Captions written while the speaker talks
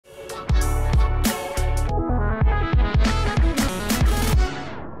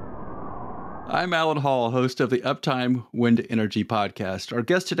I'm Alan Hall, host of the Uptime Wind Energy Podcast. Our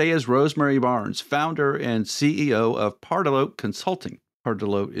guest today is Rosie Barnes, founder and CEO of Pardalote Consulting.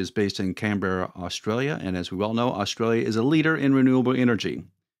 Pardalote is based in Canberra, Australia, and as we well know, Australia is a leader in renewable energy.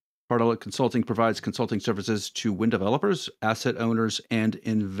 Pardalote Consulting provides consulting services to wind developers, asset owners, and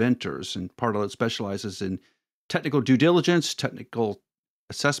inventors. And Pardalote specializes in technical due diligence, technical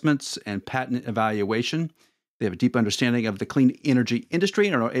assessments, and patent evaluation. They have a deep understanding of the clean energy industry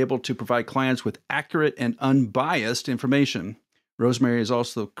and are able to provide clients with accurate and unbiased information. Rosie is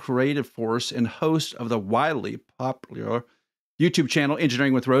also the creative force and host of the widely popular YouTube channel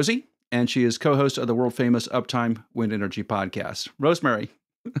Engineering with Rosie, and she is co-host of the world-famous Uptime Wind Energy Podcast. Rosie,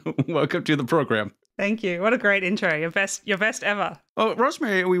 welcome to the program. Thank you. What a great intro. Your best ever. Oh,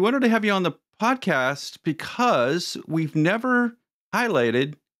 Rosie, we wanted to have you on the podcast because we've never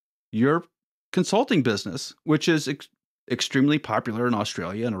highlighted your consulting business, which is extremely popular in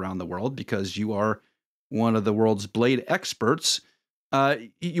Australia and around the world because you are one of the world's blade experts.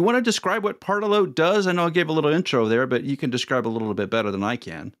 You want to describe what Pardalote does? I know I gave a little intro there, but you can describe a little bit better than I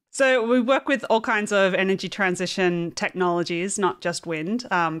can. So we work with all kinds of energy transition technologies, not just wind.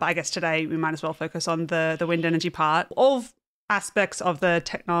 But I guess today we might as well focus on the wind energy part. All aspects of the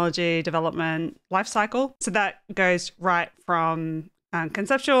technology development lifecycle. So that goes right from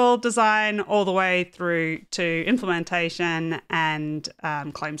conceptual design all the way through to implementation and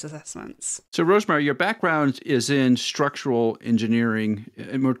claims assessments. So Rosie, your background is in structural engineering,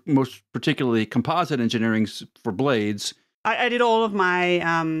 most particularly composite engineering for blades. I did all of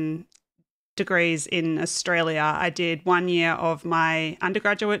my degrees in Australia. I did 1 year of my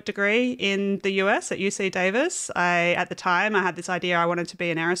undergraduate degree in the US at UC Davis. At the time, I had this idea I wanted to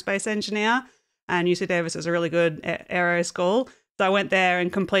be an aerospace engineer, and UC Davis is a really good aero school. So I went there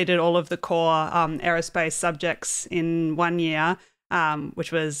and completed all of the core aerospace subjects in 1 year,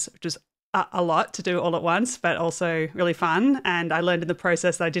 which was a lot to do all at once, but also really fun. And I learned in the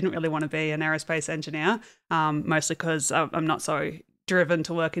process that I didn't really want to be an aerospace engineer, mostly because I'm not so driven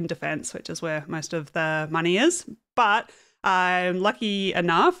to work in defense, which is where most of the money is. But I'm lucky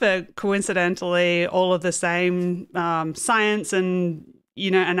enough, coincidentally, all of the same science and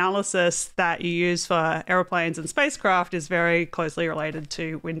analysis that you use for airplanes and spacecraft is very closely related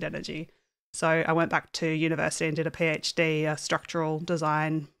to wind energy. So I went back to university and did a PhD, a structural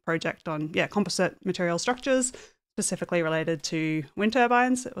design project on, composite material structures, specifically related to wind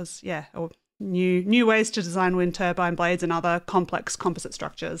turbines. It was, new ways to design wind turbine blades and other complex composite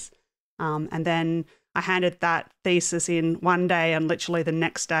structures. And then I handed that thesis in one day, and literally the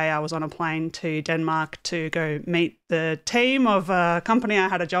next day I was on a plane to Denmark to go meet the team of a company I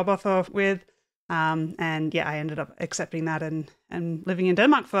had a job offer with. I ended up accepting that and living in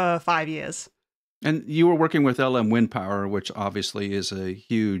Denmark for 5 years. And you were working with LM Wind Power, which obviously is a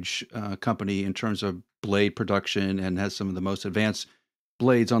huge company in terms of blade production and has some of the most advanced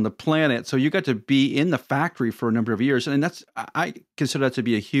blades on the planet. So you got to be in the factory for a number of years. And I consider that to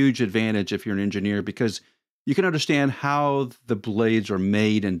be a huge advantage if you're an engineer, because you can understand how the blades are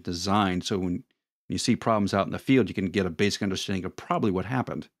made and designed. So when you see problems out in the field, you can get a basic understanding of probably what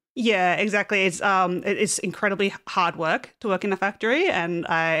happened. Yeah, exactly. It's incredibly hard work to work in a factory. And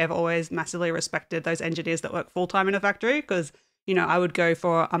I have always massively respected those engineers that work full-time in a factory because, I would go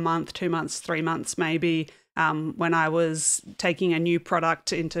for a month, 2 months, 3 months, maybe, when I was taking a new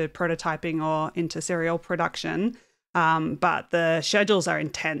product into prototyping or into serial production. But the schedules are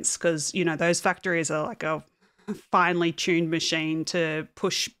intense because, those factories are like a finely tuned machine to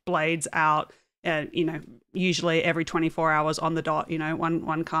push blades out, usually every 24 hours on the dot,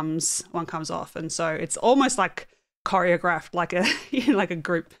 one comes off. And so it's almost like choreographed like a like a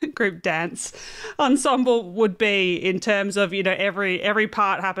group dance ensemble would be, in terms of every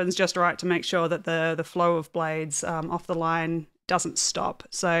part happens just right to make sure that the flow of blades off the line doesn't stop.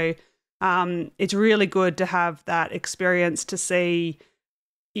 So it's really good to have that experience to see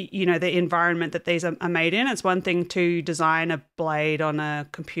the environment that these are made in. It's one thing to design a blade on a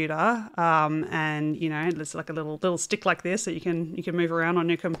computer, and it's like a little stick like this that you can move around on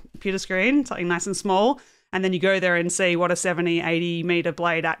your computer screen, something nice and small. And then you go there and see what a 70, 80 meter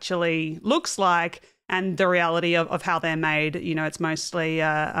blade actually looks like, and the reality of how they're made. It's mostly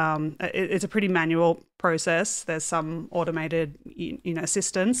it's a pretty manual process. There's some automated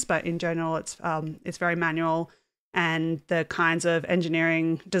assistance, but in general it's very manual. And the kinds of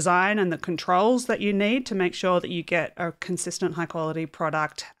engineering design and the controls that you need to make sure that you get a consistent high quality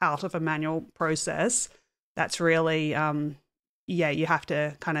product out of a manual process, that's really you have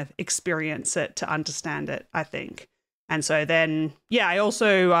to kind of experience it to understand it, I think. And so then, I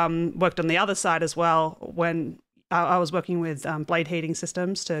also worked on the other side as well when I was working with blade heating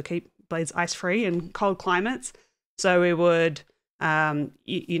systems to keep blades ice free in cold climates. So we would, I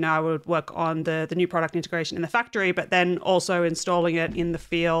would work on the new product integration in the factory, but then also installing it in the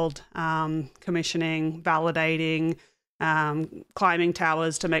field, commissioning, validating, climbing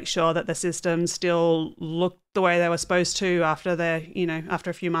towers to make sure that the systems still looked the way they were supposed to after after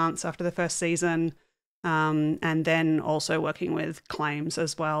a few months, after the first season. And then also working with claims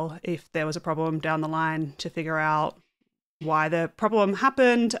as well, if there was a problem down the line, to figure out why the problem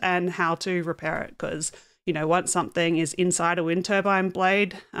happened and how to repair it. Because, once something is inside a wind turbine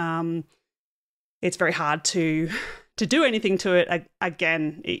blade, it's very hard to do anything to it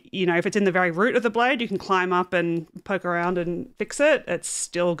again. If it's in the very root of the blade, you can climb up and poke around and fix it. It's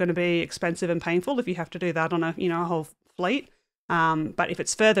still going to be expensive and painful if you have to do that on a whole fleet. But if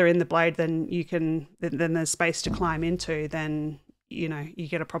it's further in the blade, then then there's space to climb into. Then you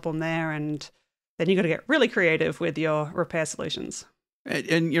get a problem there, and then you got to get really creative with your repair solutions.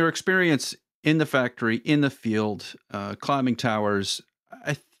 And your experience in the factory, in the field, climbing towers,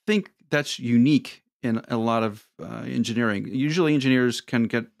 I think that's unique in a lot of engineering. Usually engineers can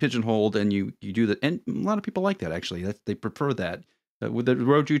get pigeonholed, and you do that. And a lot of people like that, actually. They prefer that. With the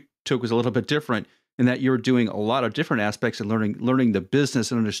road you took was a little bit different in that you're doing a lot of different aspects and learning the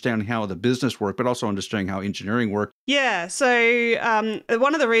business and understanding how the business worked, but also understanding how engineering worked. Yeah. So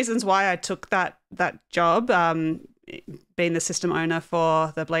one of the reasons why I took that job, being the system owner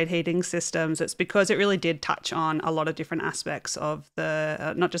for the blade heating systems, it's because it really did touch on a lot of different aspects of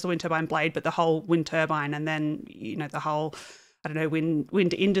the not just the wind turbine blade, but the whole wind turbine, and then the whole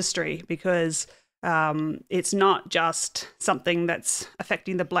wind industry, because it's not just something that's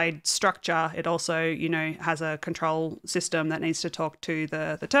affecting the blade structure. It also has a control system that needs to talk to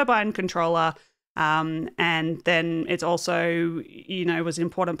the turbine controller. And then it's also, was an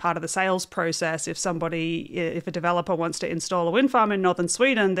important part of the sales process. If a developer wants to install a wind farm in northern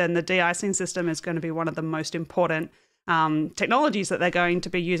Sweden, then the de-icing system is going to be one of the most important technologies that they're going to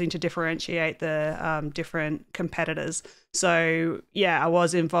be using to differentiate the different competitors. So, yeah, I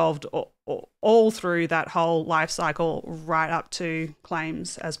was involved all through that whole life cycle, right up to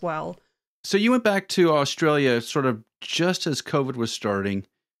claims as well. So you went back to Australia sort of just as COVID was starting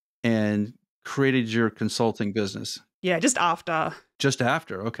and created your consulting business. Yeah, just after. Just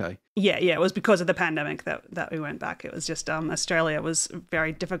after, okay. Yeah, it was because of the pandemic that we went back. It was just Australia was a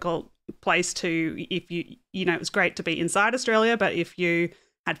very difficult place to, if it was great to be inside Australia, but if you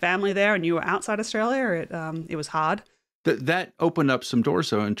had family there and you were outside Australia, it was hard. That opened up some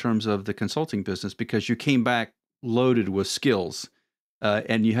doors, though, in terms of the consulting business, because you came back loaded with skills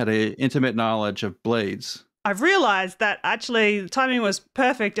and you had an intimate knowledge of blades. I've realized that actually the timing was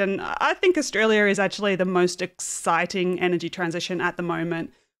perfect, and I think Australia is actually the most exciting energy transition at the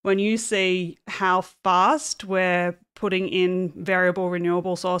moment. When you see how fast we're putting in variable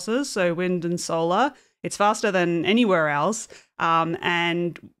renewable sources, so wind and solar, it's faster than anywhere else.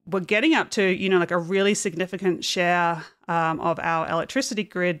 And we're getting up to, a really significant share of our electricity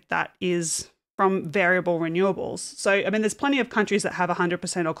grid that is from variable renewables. So, there's plenty of countries that have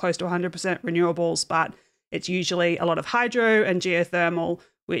 100% or close to 100% renewables, but it's usually a lot of hydro and geothermal,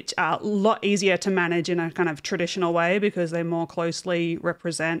 which are a lot easier to manage in a kind of traditional way because they more closely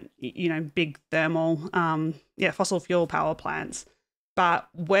represent, big thermal, fossil fuel power plants. But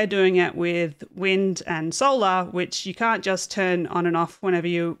we're doing it with wind and solar, which you can't just turn on and off whenever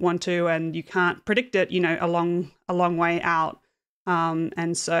you want to, and you can't predict it, a long way out.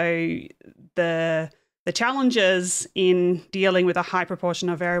 And so the challenges in dealing with a high proportion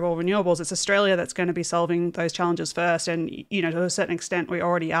of variable renewables, it's Australia that's going to be solving those challenges first. And, to a certain extent, we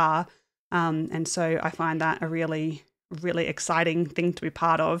already are. And so I find that a really, really exciting thing to be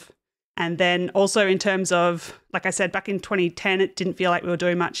part of. And then also in terms of, like I said, back in 2010, it didn't feel like we were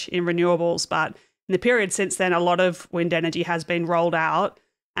doing much in renewables. But in the period since then, a lot of wind energy has been rolled out.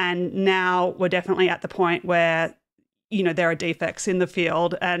 And now we're definitely at the point where there are defects in the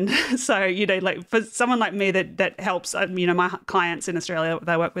field. And so, like for someone like me that helps, my clients in Australia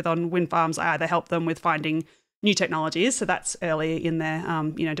that I work with on wind farms, I either help them with finding new technologies. So that's early in their,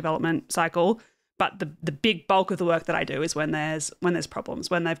 development cycle. But the big bulk of the work that I do is when there's problems,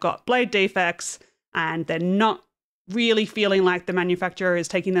 when they've got blade defects and they're not really feeling like the manufacturer is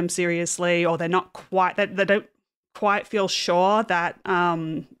taking them seriously, or they don't quite feel sure that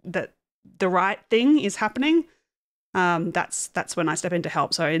that the right thing is happening. That's when I step in to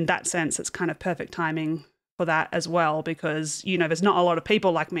help. So in that sense, it's kind of perfect timing for that as well, because, there's not a lot of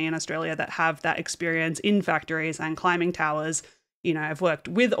people like me in Australia that have that experience in factories and climbing towers. I've worked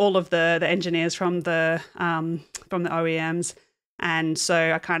with all of the engineers from the OEMs. And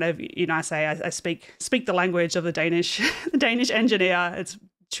so I kind of, I say I speak the language of the Danish engineer. It's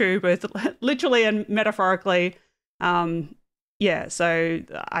true, both literally and metaphorically. Yeah, so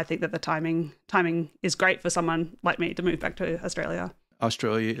I think that the timing is great for someone like me to move back to Australia.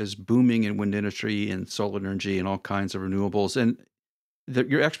 Australia is booming in wind industry and solar energy and all kinds of renewables. And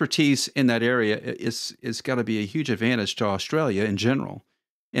your expertise in that area is got to be a huge advantage to Australia in general.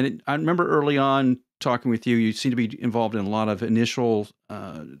 And I remember early on talking with you, you seem to be involved in a lot of initial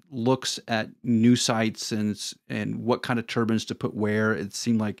looks at new sites and what kind of turbines to put where. It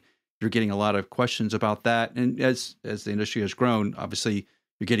seemed like you're getting a lot of questions about that. And as the industry has grown, obviously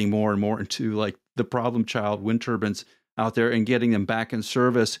you're getting more and more into like the problem child wind turbines out there and getting them back in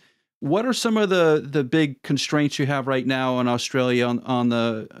service. What are some of the big constraints you have right now in Australia on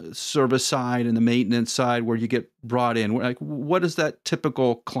the service side and the maintenance side where you get brought in? Like, what does that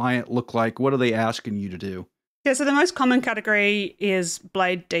typical client look like? What are they asking you to do? Yeah, so the most common category is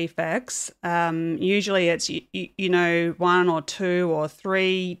blade defects. Usually it's, one or two or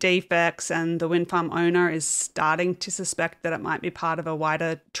three defects, and the wind farm owner is starting to suspect that it might be part of a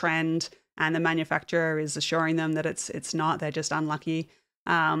wider trend, and the manufacturer is assuring them that it's not, they're just unlucky.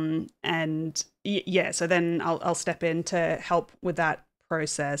 So then I'll step in to help with that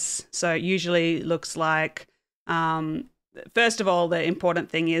process. So it usually looks like, first of all, the important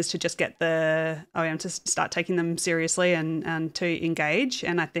thing is to just get the OEM to start taking them seriously and to engage.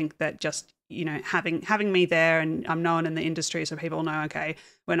 And I think that just, having me there, and I'm known in the industry, so people know, okay,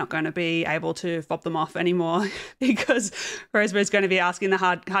 we're not going to be able to fob them off anymore because Rosemary's going to be asking the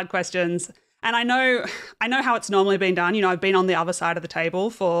hard questions. And I know how it's normally been done. I've been on the other side of the table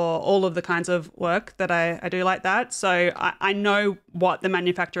for all of the kinds of work that I do like that. So I know what the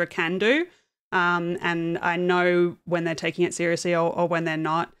manufacturer can do. And I know when they're taking it seriously or when they're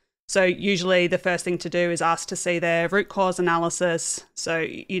not. So usually the first thing to do is ask to see their root cause analysis. So,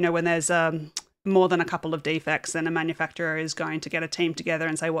 when there's more than a couple of defects, then a manufacturer is going to get a team together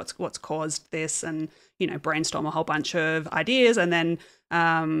and say what's caused this, and, brainstorm a whole bunch of ideas, and then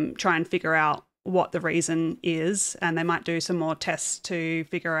try and figure out what the reason is. And they might do some more tests to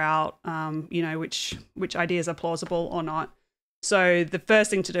figure out, which ideas are plausible or not. So the first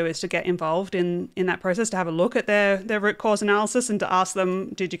thing to do is to get involved in that process, to have a look at their root cause analysis and to ask them,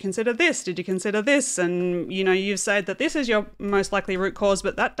 did you consider this? Did you consider this? And, you've said that this is your most likely root cause,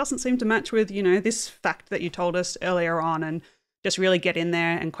 but that doesn't seem to match with, this fact that you told us earlier on, and just really get in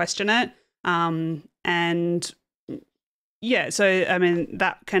there and question it. That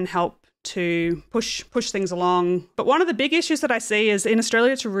can help to push things along. But one of the big issues that I see is in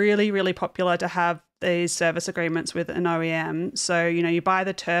Australia, it's really, really popular to have these service agreements with an OEM. So, you buy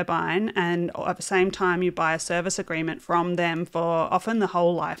the turbine, and at the same time you buy a service agreement from them for often the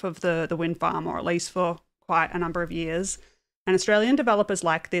whole life of the wind farm, or at least for quite a number of years. And Australian developers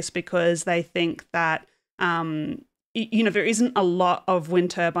like this because they think that, there isn't a lot of wind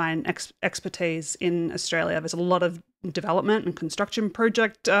turbine expertise in Australia. There's a lot of development and construction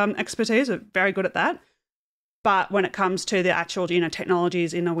project expertise. We're very good at that. But when it comes to the actual,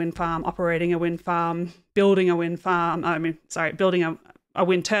 technologies in a wind farm, operating a wind farm, building a wind farm, building a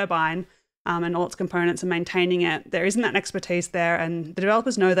wind turbine and all its components and maintaining it, there isn't that expertise there, and the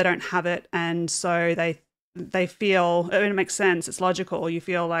developers know they don't have it, and so they feel, it makes sense, it's logical. You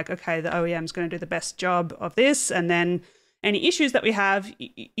feel like, okay, the OEM is going to do the best job of this, and then any issues that we have,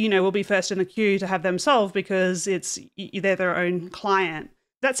 will be first in the queue to have them solved because they're their own client.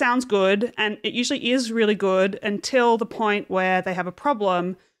 That sounds good, and it usually is really good until the point where they have a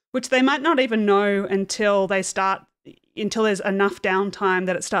problem, which they might not even know until there's enough downtime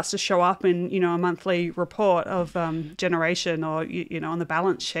that it starts to show up in, a monthly report of generation, or, on the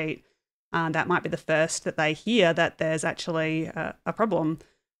balance sheet. That might be the first that they hear that there's actually a problem.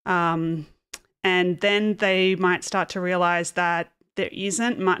 And then they might start to realize that there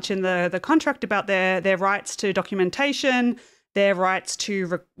isn't much in the contract about their rights to documentation, their rights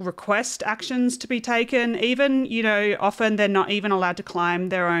to request actions to be taken. Even, often they're not even allowed to climb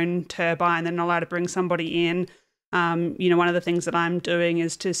their own turbine. They're not allowed to bring somebody in. One of the things that I'm doing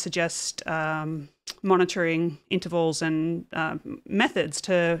is to suggest monitoring intervals and methods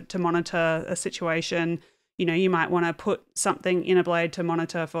to monitor a situation. You might want to put something in a blade to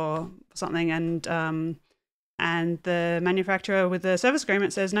monitor for something, and the manufacturer with the service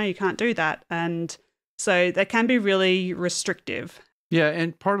agreement says, no, you can't do that. And so they can be really restrictive. Yeah,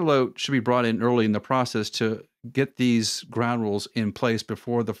 and Pardalote should be brought in early in the process to get these ground rules in place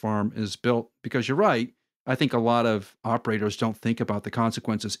before the farm is built. Because you're right, I think a lot of operators don't think about the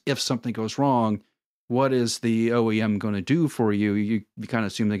consequences. If something goes wrong, what is the OEM going to do for you? You kind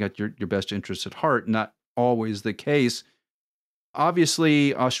of assume they got your best interests at heart. Not always the case.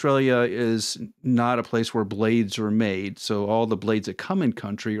 Obviously, Australia is not a place where blades are made, so all the blades that come in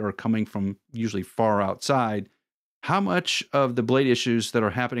country are coming from usually far outside. How much of the blade issues that are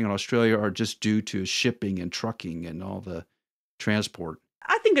happening in Australia are just due to shipping and trucking and all the transport?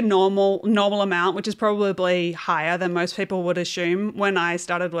 I think a normal amount, which is probably higher than most people would assume. When I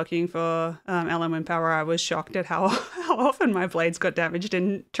started working for LM Wind Power, I was shocked at how often my blades got damaged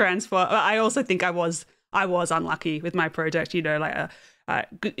in transport. I also think I was unlucky with my project. When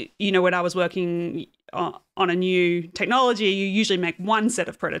I was working on a new technology, you usually make one set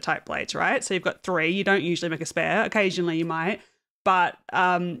of prototype blades, right? So you've got three. You don't usually make a spare. Occasionally you might. But,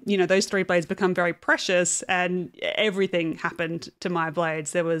 those three blades become very precious, and everything happened to my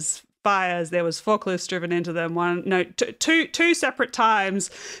blades. There was fires, there was forklifts driven into them. Two separate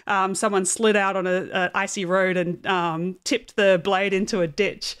times, someone slid out on an icy road and tipped the blade into a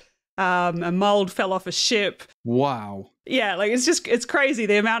ditch. A mold fell off a ship. Wow. Yeah, it's crazy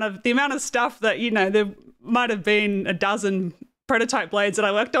the amount of stuff that, there might have been a dozen prototype blades that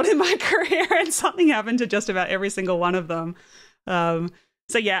I worked on in my career, and something happened to just about every single one of them.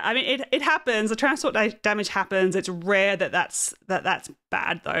 It happens. The transport damage happens. It's rare that's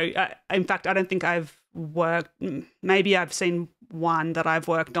bad, though. In fact, I don't think I've worked. Maybe I've seen one that I've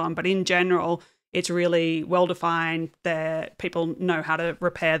worked on, but in general, it's really well defined. That people know how to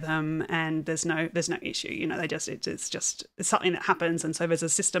repair them, and there's no issue. It's something that happens, and so there's a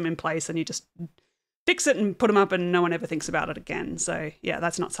system in place, and you just fix it and put them up, and no one ever thinks about it again. So yeah,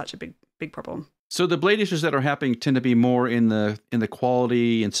 that's not such a big problem. So the blade issues that are happening tend to be more in the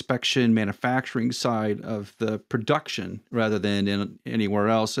quality, inspection, manufacturing side of the production rather than in anywhere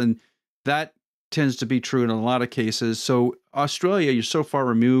else. And that tends to be true in a lot of cases. So Australia, you're so far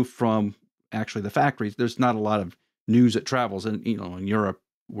removed from actually the factories. There's not a lot of news that travels. And, in Europe,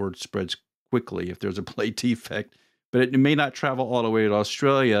 word spreads quickly if there's a blade defect, but it may not travel all the way to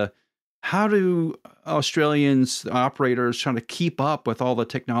Australia. How do Australians, operators, trying to keep up with all the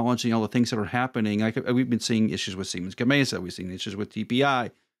technology and all the things that are happening? We've been seeing issues with Siemens Gamesa. We've seen issues with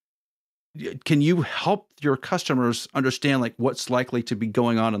TPI. Can you help your customers understand what's likely to be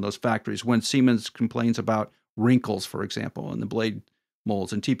going on in those factories when Siemens complains about wrinkles, for example, in the blade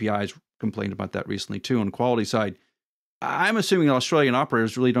molds, and TPI's complained about that recently too on the quality side? I'm assuming Australian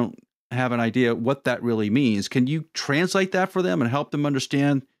operators really don't have an idea what that really means. Can you translate that for them and help them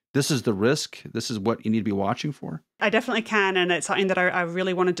understand this is the risk, this is what you need to be watching for? I definitely can, and it's something that I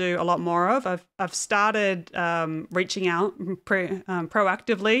really want to do a lot more of. I've started reaching out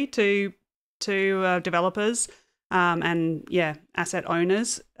proactively to developers and asset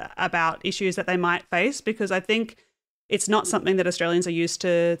owners about issues that they might face, because I think it's not something that Australians are used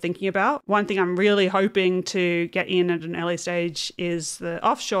to thinking about. One thing I'm really hoping to get in at an early stage is the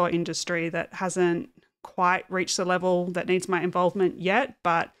offshore industry that hasn't quite reached the level that needs my involvement yet,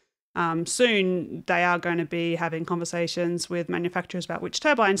 but soon they are going to be having conversations with manufacturers about which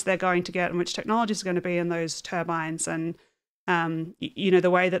turbines they're going to get and which technologies are going to be in those turbines. And, the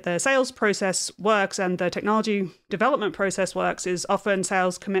way that the sales process works and the technology development process works is often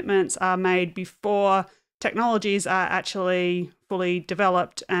sales commitments are made before technologies are actually fully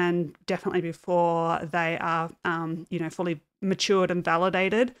developed, and definitely before they are, fully matured and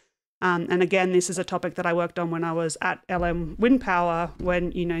validated. And again, this is a topic that I worked on when I was at LM Wind Power,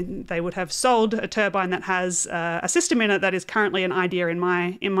 when, they would have sold a turbine that has a system in it that is currently an idea in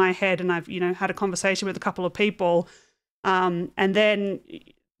my head. And I've, had a conversation with a couple of people, and then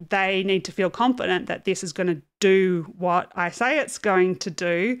they need to feel confident that this is going to do what I say it's going to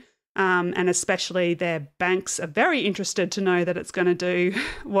do. And especially their banks are very interested to know that it's going to do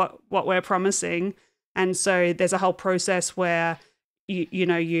what we're promising. And so there's a whole process where you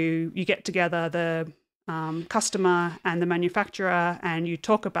get together the customer and the manufacturer, and you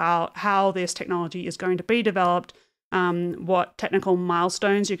talk about how this technology is going to be developed, what technical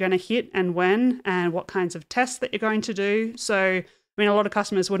milestones you're going to hit and when, and what kinds of tests that you're going to do. So, a lot of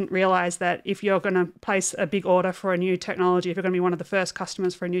customers wouldn't realize that if you're going to place a big order for a new technology, if you're going to be one of the first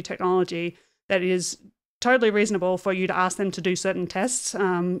customers for a new technology, that it is totally reasonable for you to ask them to do certain tests,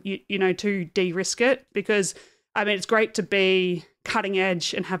 to de-risk it. Because, it's great to be cutting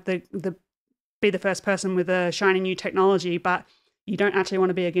edge and have be the first person with a shiny new technology, but you don't actually want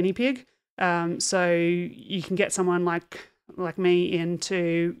to be a guinea pig. So you can get someone like me in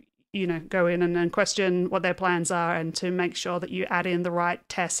to, go in and question what their plans are, and to make sure that you add in the right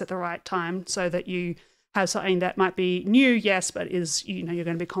tests at the right time, so that you have something that might be new, yes, but is, you're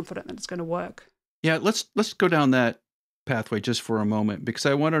going to be confident that it's going to work. Yeah, let's go down that pathway just for a moment, because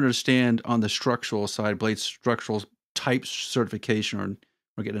I want to understand on the structural side, blade structural type certification,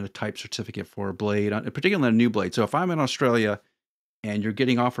 or getting a type certificate for a blade, particularly on a new blade. So if I'm in Australia and you're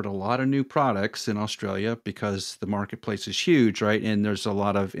getting offered a lot of new products in Australia because the marketplace is huge, right? And there's a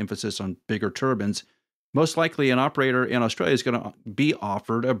lot of emphasis on bigger turbines. Most likely an operator in Australia is going to be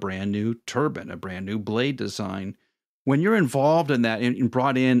offered a brand new turbine, a brand new blade design. When you're involved in that and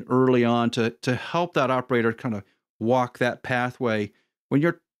brought in early on to help that operator kind of walk that pathway, when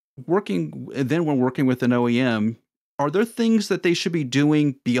you're working, and then when working with an OEM, are there things that they should be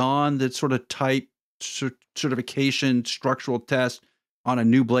doing beyond the sort of type certification, structural test on a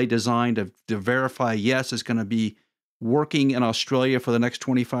new blade design to verify, yes, it's going to be working in Australia for the next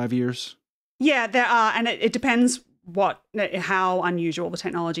 25 years? Yeah, there are, and it depends how unusual the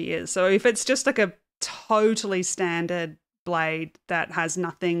technology is. So if it's just like a totally standard blade that has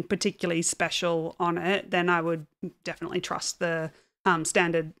nothing particularly special on it, then I would definitely trust the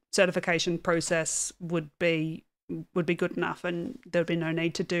standard certification process would be good enough, and there'd be no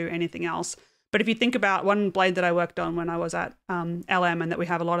need to do anything else. But if you think about one blade that I worked on when I was at LM and that we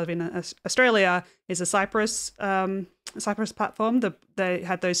have a lot of in Australia is a Cypress platform. They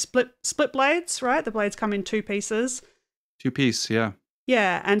had those split blades, right? The blades come in two pieces. Two piece, yeah.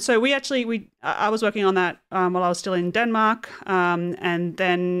 Yeah, and so I was working on that while I was still in Denmark, and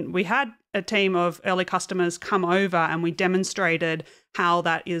then we had a team of early customers come over and we demonstrated how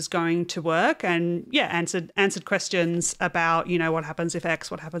that is going to work, and answered questions about what happens if X,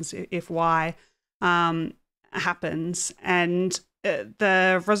 what happens if Y happens, and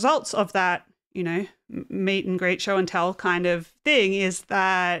the results of that meet and greet, show and tell kind of thing is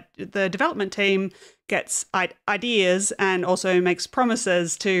that the development team gets ideas and also makes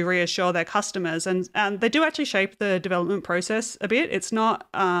promises to reassure their customers, and they do actually shape the development process a bit. It's not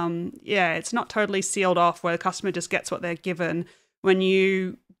it's not totally sealed off where the customer just gets what they're given. When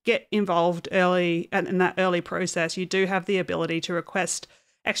you get involved early in that early process, you do have the ability to request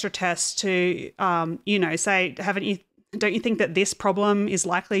extra tests to say, don't you think that this problem is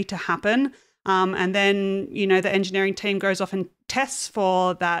likely to happen? And then, the engineering team goes off and tests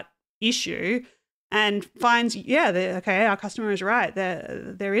for that issue and finds, our customer is right.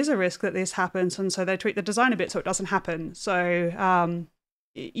 There is a risk that this happens. And so they tweak the design a bit so it doesn't happen. So,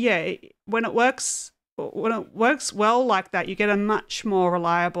 when it works well like that, you get a much more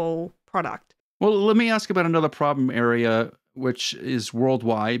reliable product. Well, let me ask about another problem area, which is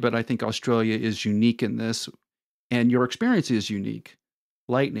worldwide, but I think Australia is unique in this, and your experience is unique: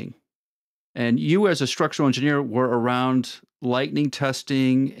 lightning. And you, as a structural engineer, were around lightning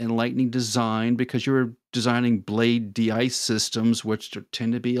testing and lightning design because you were designing blade de-ice systems, which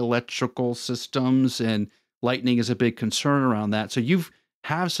tend to be electrical systems, and lightning is a big concern around that. So you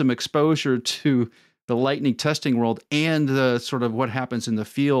have some exposure to the lightning testing world and the sort of what happens in the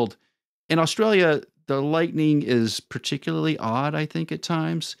field. In Australia, the lightning is particularly odd, I think, at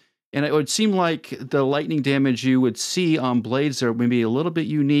times. And it would seem like the lightning damage you would see on blades there may be a little bit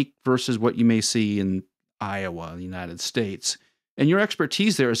unique versus what you may see in Iowa, the United States. And your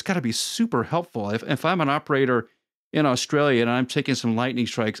expertise there has got to be super helpful. If I'm an operator in Australia and I'm taking some lightning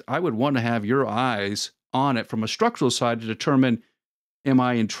strikes, I would want to have your eyes on it from a structural side to determine, am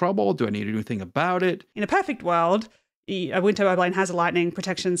I in trouble? Do I need to do anything about it? In a perfect world, a wind turbine has a lightning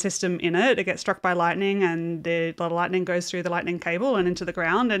protection system in it. It gets struck by lightning, and the lightning goes through the lightning cable and into the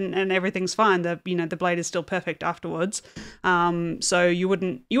ground, and everything's fine. The blade is still perfect afterwards. So you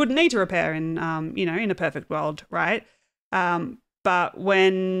wouldn't need to repair in a perfect world, right? But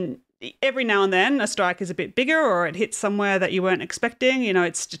when every now and then a strike is a bit bigger or it hits somewhere that you weren't expecting,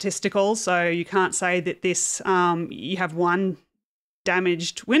 it's statistical. So you can't say that this you have one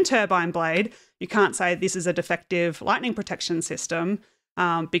damaged wind turbine blade. You can't say this is a defective lightning protection system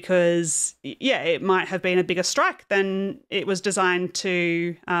because, it might have been a bigger strike than it was designed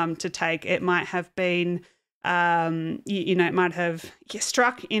to take. It might have been, it might have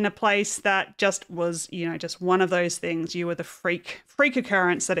struck in a place that just was, just one of those things. You were the freak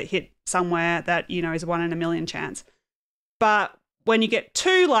occurrence that it hit somewhere that, is 1 in a million chance. But when you get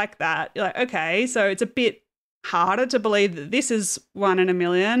two like that, you're like, okay, so it's a bit harder to believe that this is 1 in a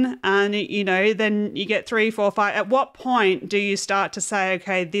million, and then you get 3, 4, 5. At what point do you start to say,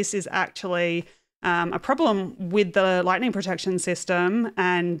 okay, this is actually a problem with the lightning protection system,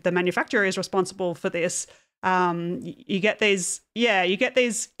 and the manufacturer is responsible for this? You get these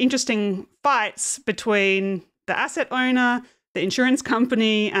interesting fights between the asset owner, the insurance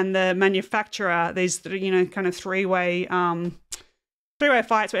company, and the manufacturer. These kind of three-way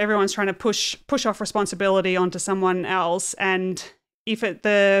fights where everyone's trying to push off responsibility onto someone else. And if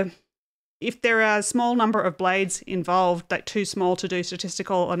there are a small number of blades involved, like too small to do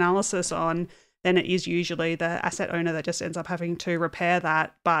statistical analysis on, then it is usually the asset owner that just ends up having to repair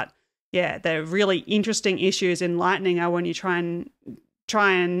that. But yeah, the really interesting issues in lightning are when you try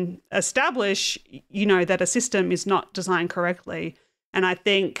and establish, that a system is not designed correctly. And I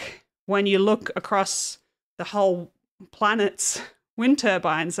think when you look across the whole planet's wind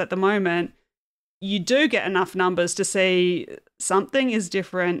turbines at the moment, you do get enough numbers to see something is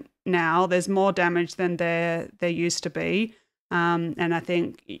different now. There's more damage than there used to be. And I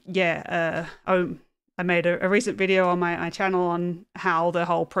think, I made a recent video on my channel on how the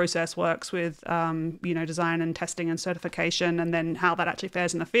whole process works with, design and testing and certification, and then how that actually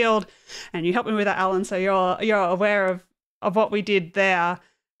fares in the field. And you helped me with that, Alan, so you're aware of what we did there.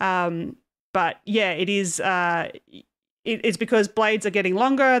 But yeah, it is. It's because blades are getting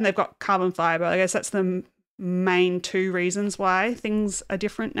longer and they've got carbon fiber. I guess that's the main two reasons why things are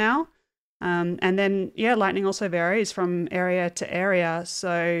different now. And then, lightning also varies from area to area.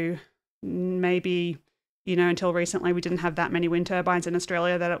 So maybe, until recently we didn't have that many wind turbines in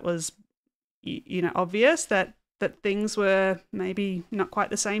Australia that it was, obvious that things were maybe not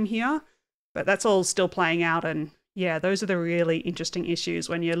quite the same here. But that's all still playing out. And yeah, those are the really interesting issues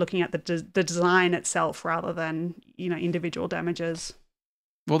when you're looking at the design itself rather than, individual damages.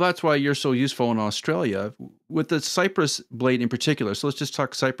 Well, that's why you're so useful in Australia with the Cypress blade in particular. So let's just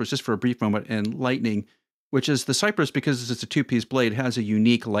talk Cypress just for a brief moment, and lightning, which is the Cypress, because it's a two-piece blade, has a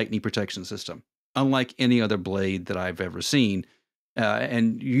unique lightning protection system, unlike any other blade that I've ever seen.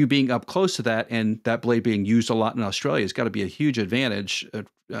 And you being up close to that and that blade being used a lot in Australia has got to be a huge advantage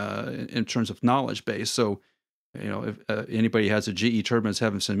in terms of knowledge base. So, if anybody has a GE turbine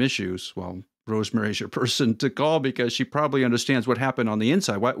having some issues, well, Rosemary's your person to call because she probably understands what happened on the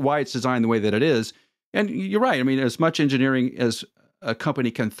inside, why it's designed the way that it is. And you're right. I mean, as much engineering as a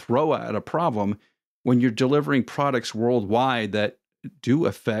company can throw at a problem, when you're delivering products worldwide that do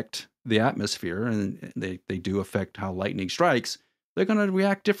affect the atmosphere and they do affect how lightning strikes, they're going to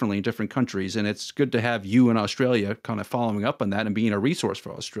react differently in different countries. And it's good to have you in Australia kind of following up on that and being a resource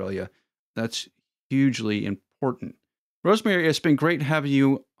for Australia. That's hugely important. Rosemary, it's been great having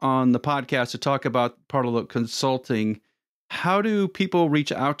you on the podcast to talk about Pardalote Consulting. How do people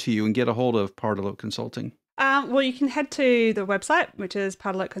reach out to you and get a hold of Pardalote Consulting? Well, you can head to the website, which is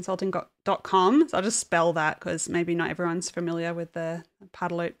pardaloteconsulting.com. So I'll just spell that because maybe not everyone's familiar with the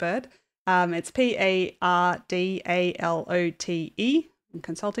Pardalote bird. It's Pardalote,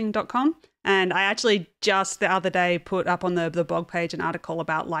 consulting.com. And I actually just the other day put up on the blog page an article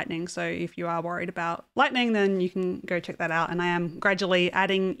about lightning. So if you are worried about lightning, then you can go check that out. And I am gradually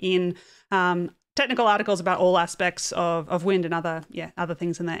adding in technical articles about all aspects of wind and other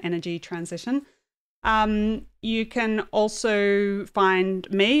things in the energy transition. You can also find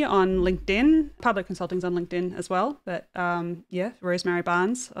me on LinkedIn. Pardalote Consulting's on LinkedIn as well. But Rosemary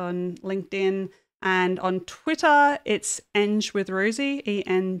Barnes on LinkedIn. And on Twitter, it's Eng with Rosie,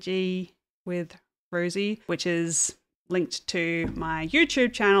 ENG with Rosie, which is linked to my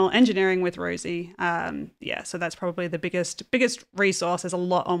YouTube channel, Engineering with Rosie. So that's probably the biggest resource. There's a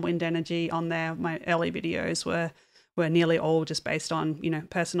lot on wind energy on there. My early videos were nearly all just based on,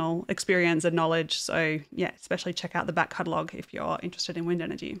 personal experience and knowledge. So yeah, especially check out the back catalog if you're interested in wind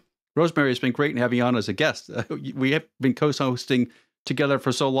energy. Rosemary, it's been great having you on as a guest. We have been co-hosting together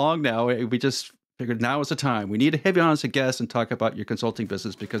for so long now. We just figured now is the time. We need to have you on as a guest and talk about your consulting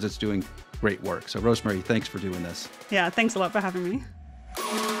business because it's doing great work. So Rosemary, thanks for doing this. Yeah, thanks a lot for having me.